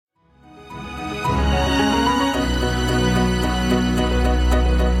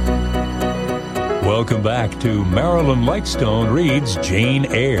Welcome back to Marilyn Lightstone Reads Jane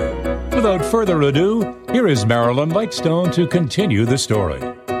Eyre. Without further ado, here is Marilyn Lightstone to continue the story.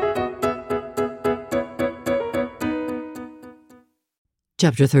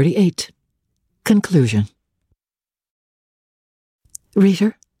 Chapter 38. Conclusion.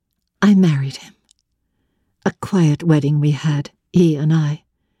 Reader, I married him. A quiet wedding we had, he and I.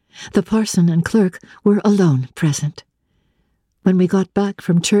 The parson and clerk were alone present. When we got back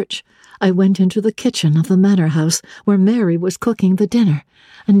from church, I went into the kitchen of the manor house where Mary was cooking the dinner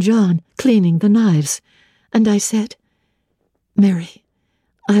and John cleaning the knives, and I said, "Mary,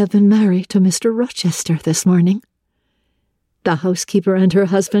 I have been married to Mr. Rochester this morning." The housekeeper and her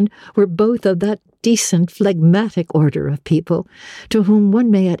husband were both of that decent, phlegmatic order of people to whom one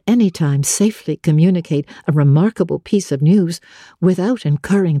may at any time safely communicate a remarkable piece of news without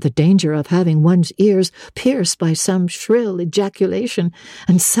incurring the danger of having one's ears pierced by some shrill ejaculation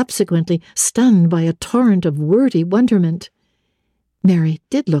and subsequently stunned by a torrent of wordy wonderment. Mary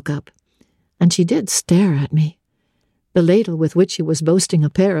did look up, and she did stare at me. The ladle with which she was boasting a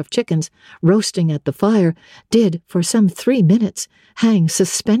pair of chickens, roasting at the fire, did, for some 3 minutes, hang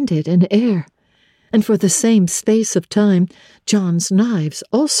suspended in air, and for the same space of time John's knives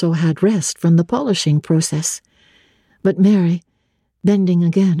also had rest from the polishing process. But Mary, bending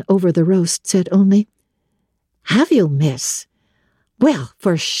again over the roast, said only, "Have you, miss? Well,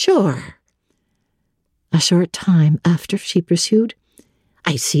 for sure." A short time after she pursued,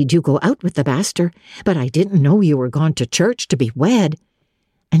 "I seed you go out with the master, but I didn't know you were gone to church to be wed."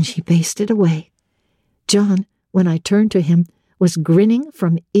 And she basted away. John, when I turned to him, was grinning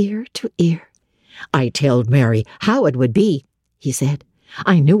from ear to ear. "I telled Mary how it would be," he said.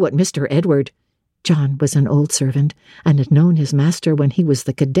 "I knew what Mr. Edward—" John was an old servant, and had known his master when he was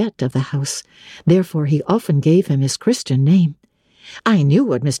the cadet of the house. Therefore he often gave him his Christian name. "I knew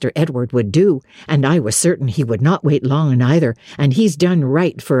what Mr. Edward would do, and I was certain he would not wait long neither, and he's done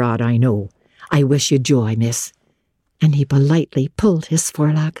right for aught I know. I wish you joy, miss." And he politely pulled his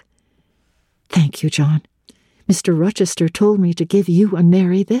forelock. "Thank you, John. Mr. Rochester told me to give you and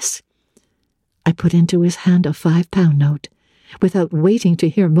Mary this." I put into his hand a £5 note. Without waiting to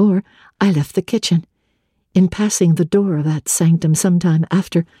hear more, I left the kitchen. In passing the door of that sanctum some time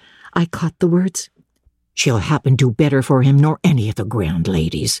after, I caught the words, "She'll happen do better for him nor any of the grand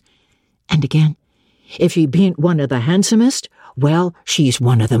ladies." And again, "If she bean't one of the handsomest, well, she's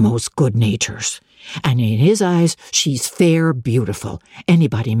one of the most good-natures. And in his eyes, she's fair beautiful.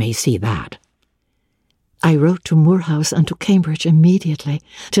 Anybody may see that." I wrote to Moor House and to Cambridge immediately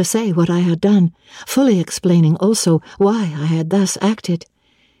to say what I had done, fully explaining also why I had thus acted.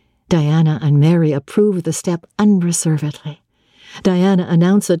 Diana and Mary approved the step unreservedly. Diana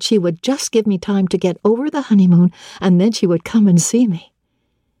announced that she would just give me time to get over the honeymoon, and then she would come and see me.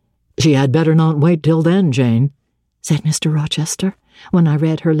 "She had better not wait till then, Jane," said Mr. Rochester, when I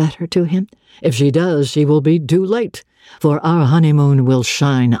read her letter to him. "If she does, she will be too late, for our honeymoon will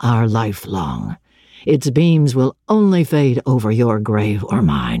shine our life long. Its beams will only fade over your grave or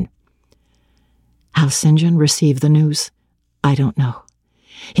mine." How St. John received the news, I don't know.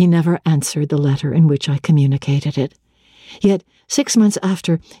 He never answered the letter in which I communicated it. Yet 6 months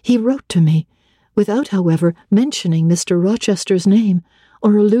after, he wrote to me, without, however, mentioning Mr. Rochester's name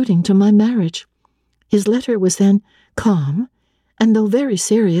or alluding to my marriage. His letter was then calm, and though very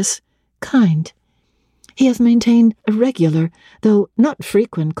serious, kind. He has maintained a regular, though not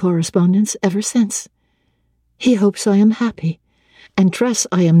frequent, correspondence ever since. He hopes I am happy, and trusts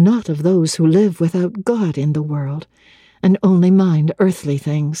I am not of those who live without God in the world, and only mind earthly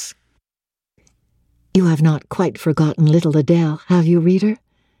things. You have not quite forgotten little Adele, have you, reader?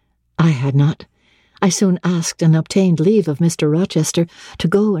 I had not. I soon asked and obtained leave of Mr. Rochester to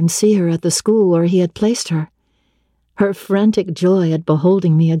go and see her at the school where he had placed her. Her frantic joy at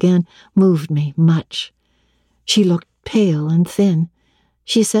beholding me again moved me much. She looked pale and thin.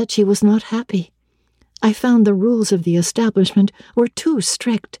 She said she was not happy. I found the rules of the establishment were too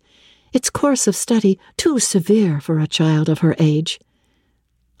strict, its course of study too severe for a child of her age.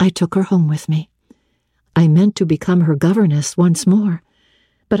 I took her home with me. I meant to become her governess once more,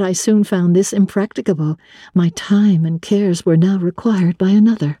 but I soon found this impracticable. My time and cares were now required by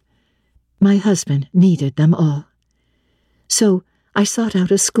another. My husband needed them all. So I sought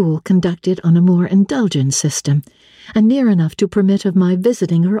out a school conducted on a more indulgent system, and near enough to permit of my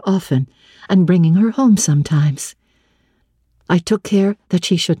visiting her often and bringing her home sometimes. I took care that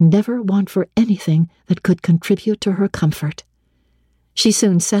she should never want for anything that could contribute to her comfort. She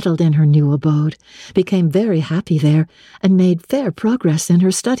soon settled in her new abode, became very happy there, and made fair progress in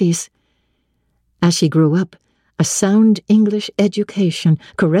her studies. As she grew up, a sound English education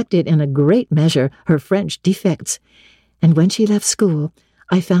corrected in a great measure her French defects, and when she left school,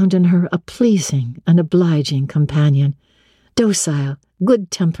 I found in her a pleasing and obliging companion, docile,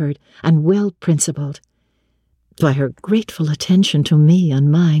 good-tempered, and well-principled. By her grateful attention to me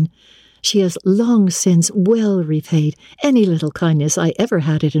and mine, she has long since well repaid any little kindness I ever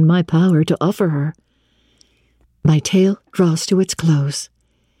had it in my power to offer her. My tale draws to its close.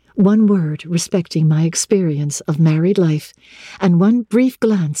 One word respecting my experience of married life, and one brief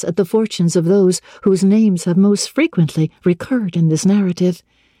glance at the fortunes of those whose names have most frequently recurred in this narrative,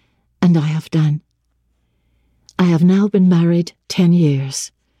 and I have done. I have now been married 10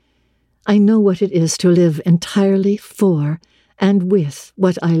 years. I know what it is to live entirely for and with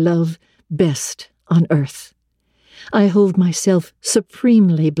what I love best on earth. I hold myself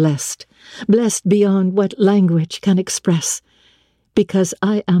supremely blessed, blessed beyond what language can express, because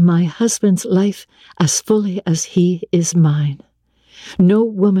I am my husband's life as fully as he is mine. No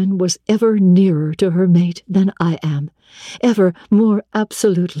woman was ever nearer to her mate than I am, ever more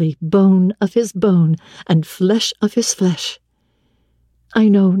absolutely bone of his bone and flesh of his flesh. I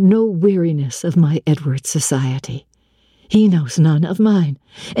know no weariness of my Edward's society. He knows none of mine,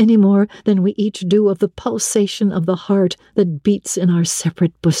 any more than we each do of the pulsation of the heart that beats in our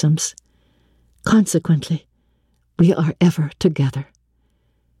separate bosoms. Consequently, we are ever together.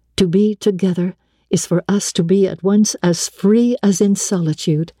 To be together is for us to be at once as free as in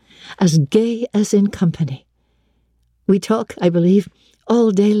solitude, as gay as in company. We talk, I believe,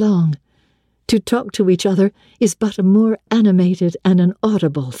 all day long. To talk to each other is but a more animated and an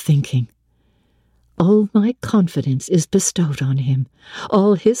audible thinking. All my confidence is bestowed on him.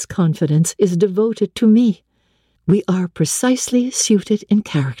 All his confidence is devoted to me. We are precisely suited in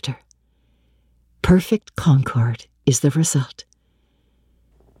character. Perfect concord is the result.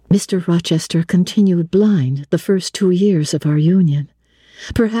 Mr. Rochester continued blind the first 2 years of our union.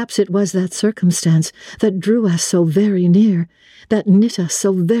 Perhaps it was that circumstance that drew us so very near, that knit us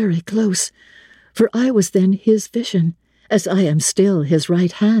so very close, for I was then his vision, as I am still his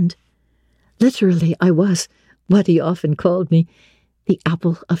right hand. Literally, I was, what he often called me, the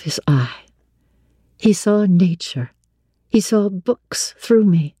apple of his eye. He saw nature, he saw books through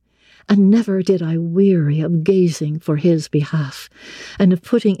me, and never did I weary of gazing for his behalf, and of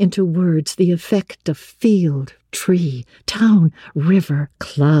putting into words the effect of field, tree, town, river,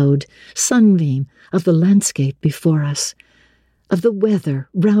 cloud, sunbeam of the landscape before us, of the weather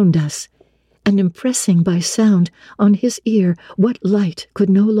round us, and impressing by sound on his ear what light could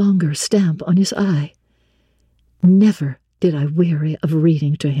no longer stamp on his eye. Never did I weary of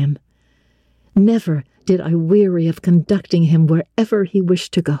reading to him. Never did I weary of conducting him wherever he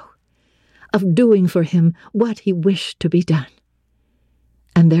wished to go, of doing for him what he wished to be done.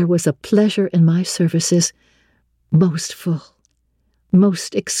 And there was a pleasure in my services most full,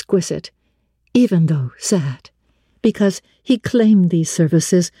 most exquisite, even though sad, because he claimed these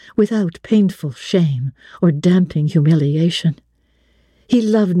services without painful shame or damping humiliation. He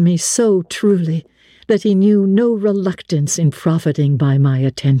loved me so truly that he knew no reluctance in profiting by my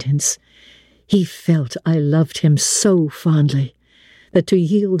attendance. He felt I loved him so fondly that to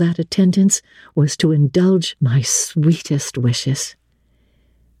yield that attendance was to indulge my sweetest wishes.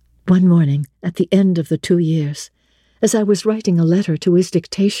 One morning, at the end of the 2 years, as I was writing a letter to his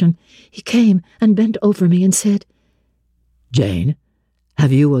dictation, he came and bent over me and said, "Jane,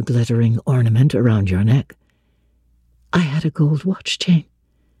 have you a glittering ornament around your neck?" I had a gold watch chain.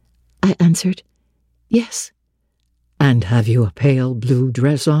 I answered, "Yes." "And have you a pale blue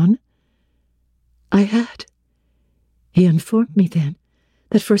dress on?" I had. He informed me then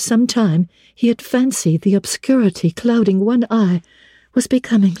that for some time he had fancied the obscurity clouding one eye was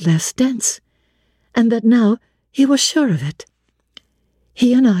becoming less dense, and that now he was sure of it.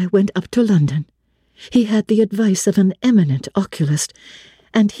 He and I went up to London. He had the advice of an eminent oculist,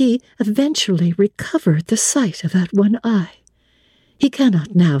 and he eventually recovered the sight of that one eye. He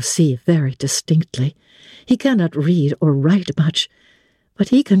cannot now see very distinctly. He cannot read or write much, but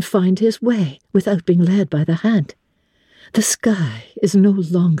he can find his way without being led by the hand. The sky is no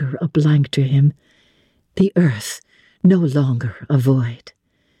longer a blank to him, the earth no longer a void.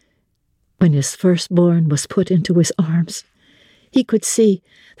 When his firstborn was put into his arms, he could see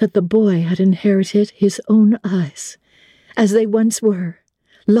that the boy had inherited his own eyes, as they once were,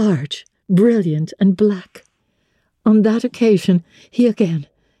 large, brilliant, and black. On that occasion, he again,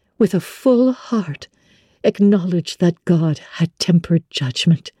 with a full heart, acknowledged that God had tempered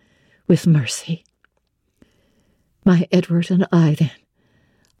judgment with mercy. My Edward and I, then,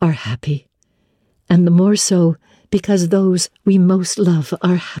 are happy, and the more so because those we most love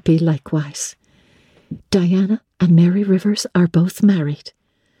are happy likewise. Diana and Mary Rivers are both married.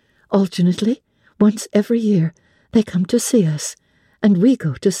 Alternately, once every year, they come to see us, and we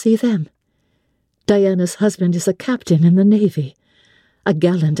go to see them. Diana's husband is a captain in the Navy, a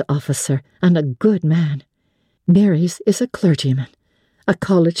gallant officer and a good man. Mary's is a clergyman, a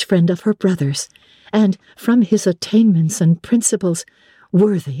college friend of her brother's, and, from his attainments and principles,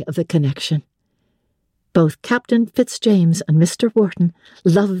 worthy of the connection. Both Captain Fitzjames and Mr. Wharton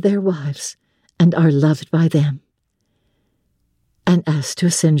love their wives, and are loved by them. And as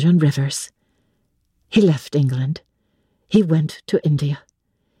to St. John Rivers, he left England. He went to India.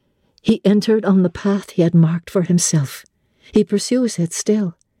 He entered on the path he had marked for himself. He pursues it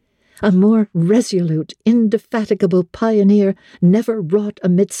still. A more resolute, indefatigable pioneer never wrought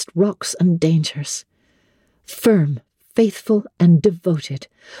amidst rocks and dangers. Firm, faithful, and devoted,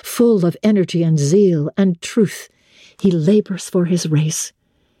 full of energy and zeal and truth, he labours for his race.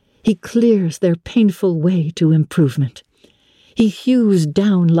 He clears their painful way to improvement. He hews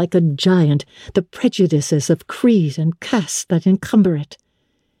down like a giant the prejudices of creed and caste that encumber it.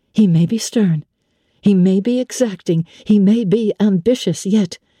 He may be stern, he may be exacting, he may be ambitious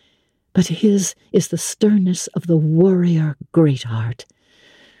yet, but his is the sternness of the warrior Greatheart,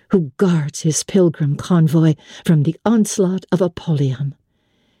 who guards his pilgrim convoy from the onslaught of Apollyon.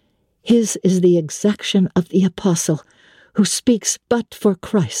 His is the exaction of the apostle, who speaks but for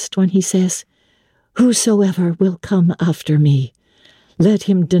Christ when he says, "Whosoever will come after me, let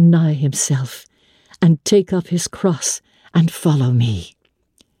him deny himself, and take up his cross, and follow me."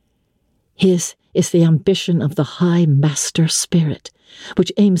 His is the ambition of the high master spirit,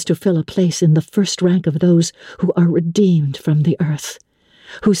 which aims to fill a place in the first rank of those who are redeemed from the earth,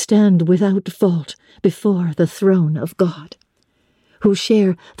 who stand without fault before the throne of God, who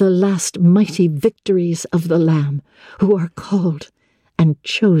share the last mighty victories of the Lamb, who are called and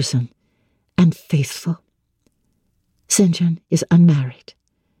chosen and faithful. St. John is unmarried.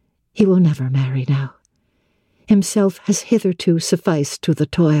 He will never marry now. Himself has hitherto sufficed to the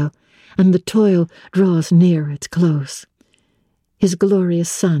toil, and the toil draws near its close. His glorious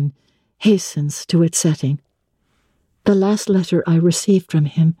sun hastens to its setting. The last letter I received from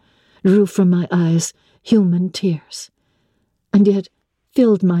him drew from my eyes human tears, and yet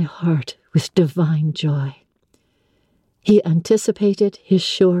filled my heart with divine joy. He anticipated his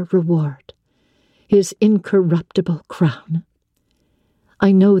sure reward, his incorruptible crown.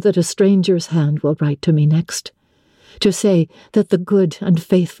 I know that a stranger's hand will write to me next, to say that the good and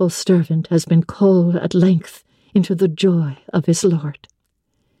faithful servant has been called at length into the joy of his Lord.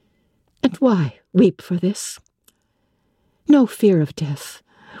 And why weep for this? No fear of death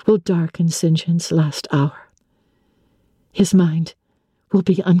will darken St. John's last hour. His mind will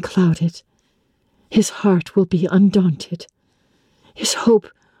be unclouded, his heart will be undaunted, his hope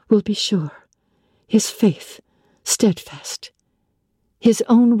will be sure, his faith steadfast. His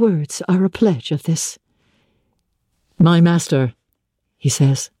own words are a pledge of this. "My master," he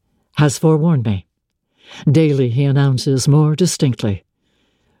says, "has forewarned me. Daily he announces more distinctly,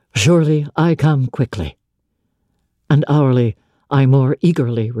 'Surely I come quickly.' And hourly I more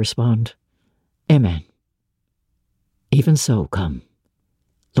eagerly respond, 'Amen. Even so come,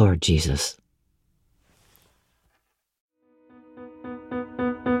 Lord Jesus.'"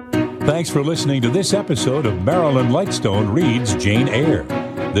 Thanks for listening to this episode of Marilyn Lightstone Reads Jane Eyre.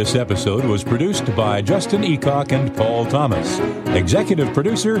 This episode was produced by Justin Eacock and Paul Thomas. Executive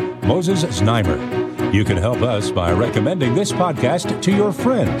producer, Moses Znaimer. You can help us by recommending this podcast to your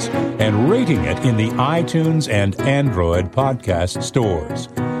friends and rating it in the iTunes and Android podcast stores.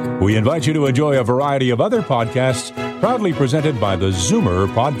 We invite you to enjoy a variety of other podcasts proudly presented by the Zoomer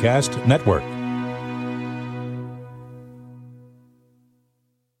Podcast Network.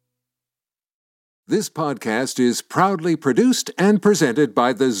 This podcast is proudly produced and presented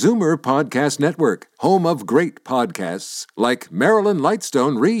by the Zoomer Podcast Network, home of great podcasts like Marilyn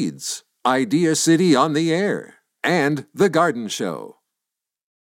Lightstone Reads, Idea City on the Air, and The Garden Show.